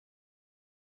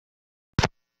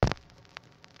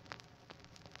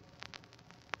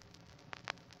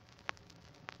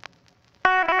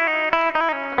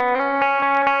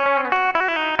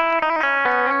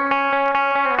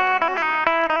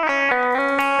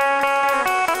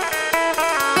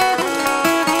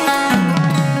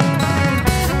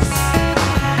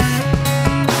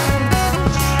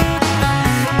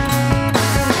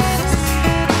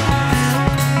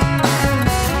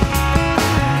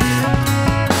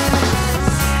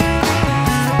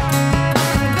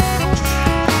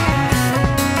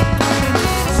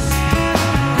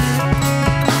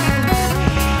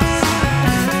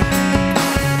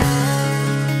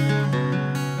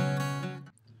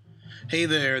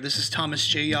this is Thomas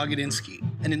J. Yagodinski,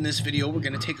 and in this video we're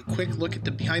going to take a quick look at the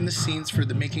behind the scenes for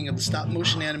the making of the stop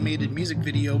motion animated music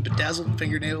video Bedazzled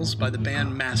Fingernails by the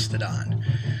band Mastodon.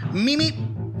 Mimi!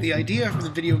 The idea for the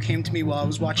video came to me while I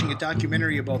was watching a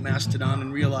documentary about Mastodon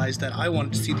and realized that I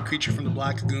wanted to see the creature from the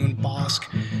Black Lagoon, Bosk,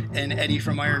 and Eddie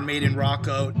from Iron Maiden rock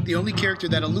out. The only character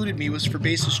that eluded me was for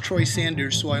bassist Troy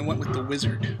Sanders, so I went with the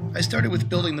Wizard. I started with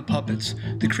building the puppets.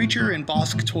 The creature and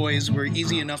Bosk toys were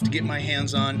easy enough to get my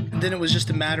hands on, and then it was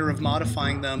just a matter of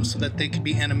modifying them so that they could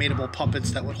be animatable puppets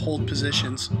that would hold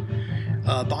positions.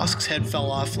 Bosk's head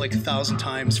fell off like 1,000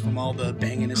 times from all the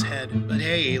bang in his head. But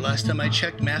hey, last time I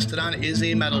checked, Mastodon is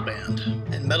a metal band,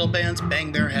 and metal bands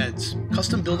bang their heads.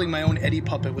 Custom building my own Eddie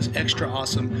puppet was extra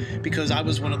awesome because I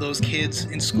was one of those kids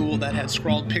in school that had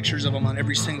scrawled pictures of him on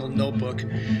every single notebook.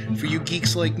 For you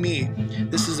geeks like me,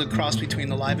 this is a cross between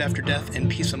the Live After Death and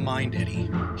Peace of Mind Eddie.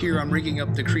 Here I'm rigging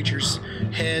up the creature's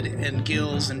head and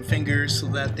gills and fingers so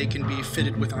that they can be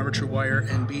fitted with armature wire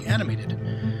and be animated.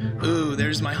 Ooh,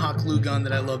 there's my hot glue gun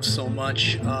that I love so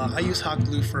much. I use hot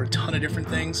glue for a ton of different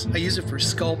things. I use it for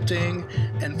sculpting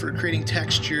and for creating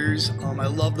textures. I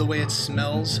love the way it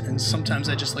smells, and sometimes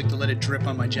I just like to let it drip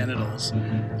on my genitals.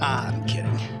 I'm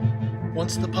kidding.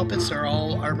 Once the puppets are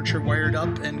all armature wired up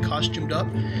and costumed up,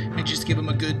 I just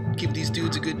give these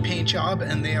dudes a good paint job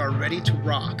and they are ready to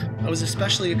rock. I was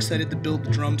especially excited to build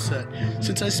the drum set.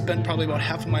 Since I spent probably about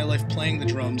half of my life playing the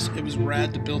drums, it was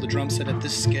rad to build a drum set at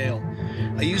this scale.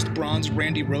 I used bronze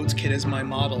Randy Rhoads kit as my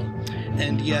model,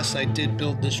 and yes, I did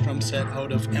build this drum set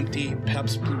out of empty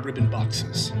Pabst Blue Ribbon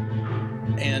boxes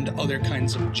and other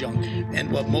kinds of junk,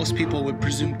 and what most people would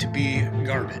presume to be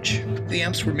garbage. The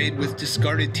amps were made with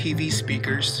discarded TV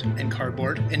speakers and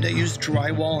cardboard, and I used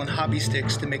drywall and hobby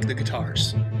sticks to make the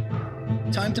guitars.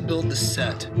 Time to build the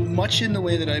set. Much in the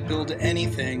way that I build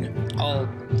anything, I'll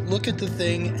look at the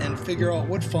thing and figure out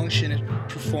what function it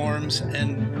performs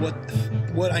and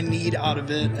what I need out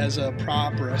of it as a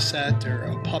prop or a set or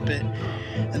a puppet.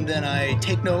 And then I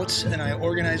take notes and I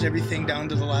organize everything down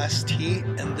to the last T,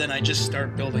 and then I just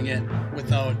start building it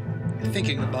without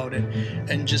thinking about it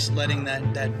and just letting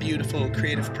that beautiful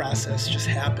creative process just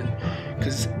happen.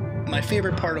 Because my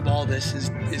favorite part of all this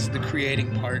is the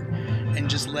creating part, and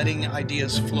just letting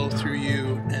ideas flow through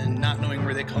you and not knowing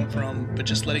where they come from, but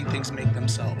just letting things make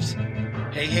themselves.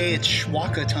 Hey, it's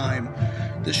Schwaka time.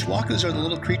 The Schwakas are the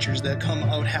little creatures that come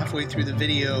out halfway through the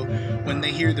video when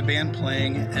they hear the band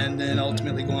playing and then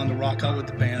ultimately go on to rock out with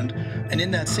the band. And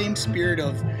in that same spirit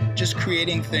of just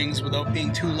creating things without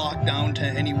being too locked down to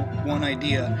any one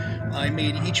idea, I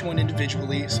made each one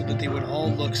individually so that they would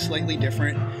all look slightly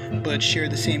different but share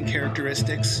the same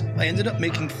characteristics. I ended up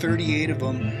making 38 of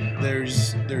them.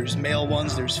 There's male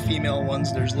ones, there's female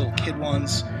ones, there's little kid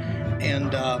ones.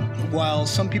 And while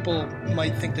some people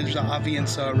might think there's an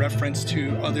obvious reference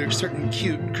to other certain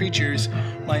cute creatures,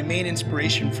 my main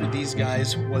inspiration for these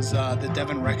guys was the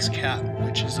Devon Rex cat,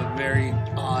 which is a very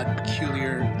odd,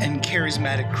 peculiar, and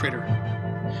charismatic critter.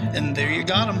 And there you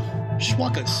got them,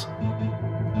 Schwakas.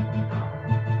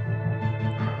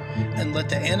 And let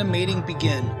the animating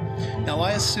begin. Now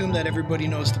I assume that everybody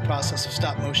knows the process of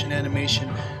stop motion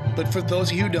animation, but for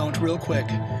those of you who don't, real quick,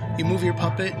 you move your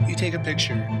puppet, you take a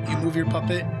picture. You move your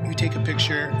puppet, you take a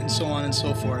picture, and so on and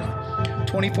so forth.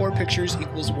 24 pictures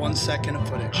equals 1 second of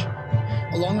footage.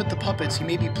 Along with the puppets, you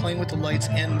may be playing with the lights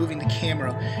and moving the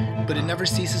camera, but it never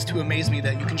ceases to amaze me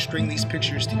that you can string these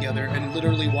pictures together and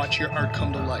literally watch your art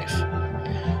come to life.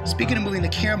 Speaking of moving the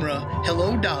camera,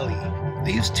 hello Dolly. I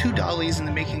used 2 dollies in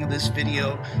the making of this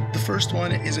video. The first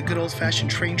one is a good old-fashioned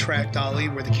train track dolly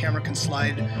where the camera can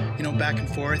slide, back and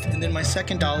forth. And then my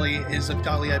second dolly is a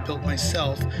dolly I built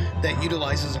myself that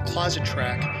utilizes a closet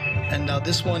track. And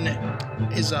this one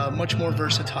is much more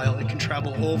versatile. It can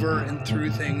travel over and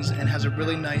through things and has a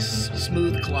really nice,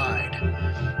 smooth glide.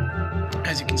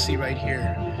 As you can see right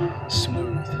here,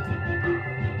 smooth.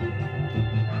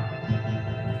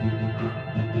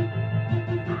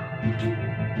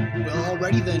 Well,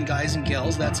 alrighty then, guys and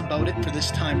gals, that's about it for this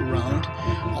time around.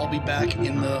 I'll be back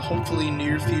in the hopefully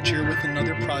near future with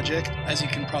another project. As you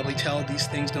can probably tell, these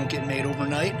things don't get made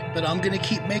overnight, but I'm going to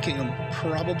keep making them,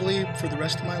 probably for the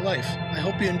rest of my life. I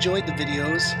hope you enjoyed the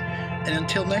videos, and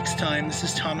until next time, this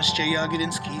is Thomas J.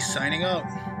 Yagodinski signing out.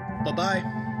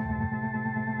 Bye-bye.